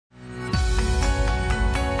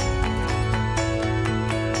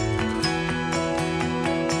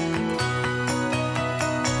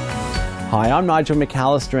Hi, I'm Nigel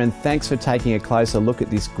McAllister and thanks for taking a closer look at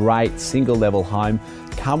this great single-level home.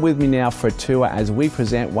 Come with me now for a tour as we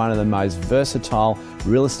present one of the most versatile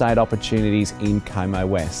real estate opportunities in Como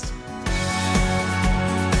West.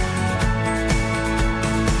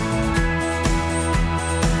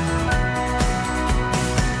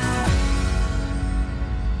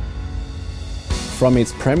 From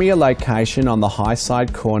its premier location on the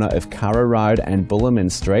high-side corner of Currah Road and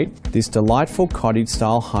Bullerman Street, this delightful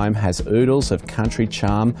cottage-style home has oodles of country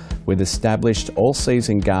charm with established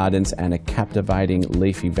all-season gardens and a captivating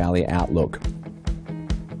leafy valley outlook.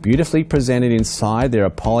 Beautifully presented inside, there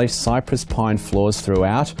are polished cypress pine floors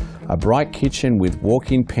throughout, a bright kitchen with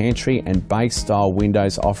walk-in pantry and base-style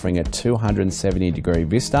windows offering a 270-degree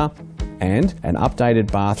vista, and an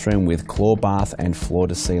updated bathroom with claw bath and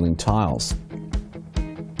floor-to-ceiling tiles.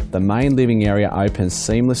 The main living area opens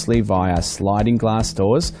seamlessly via sliding glass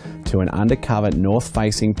doors to an undercover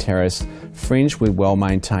north-facing terrace fringed with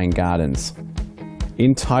well-maintained gardens.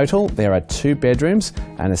 In total, there are 2 bedrooms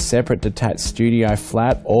and a separate detached studio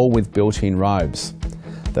flat, all with built-in robes.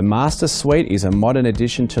 The master suite is a modern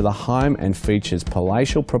addition to the home and features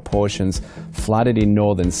palatial proportions flooded in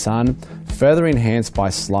northern sun, further enhanced by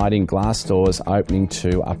sliding glass doors opening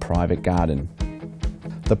to a private garden.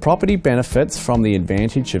 The property benefits from the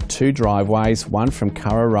advantage of 2 driveways, one from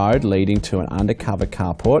Currah Road leading to an undercover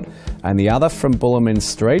carport and the other from Bullerman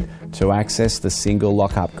Street to access the single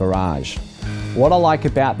lock-up garage. What I like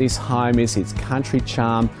about this home is its country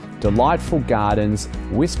charm, delightful gardens,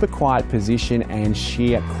 whisper-quiet position and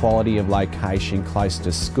sheer quality of location close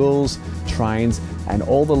to schools, trains and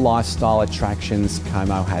all the lifestyle attractions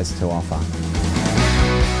Como has to offer.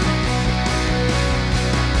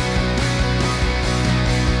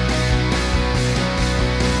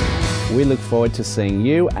 We look forward to seeing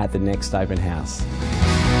you at the next open house.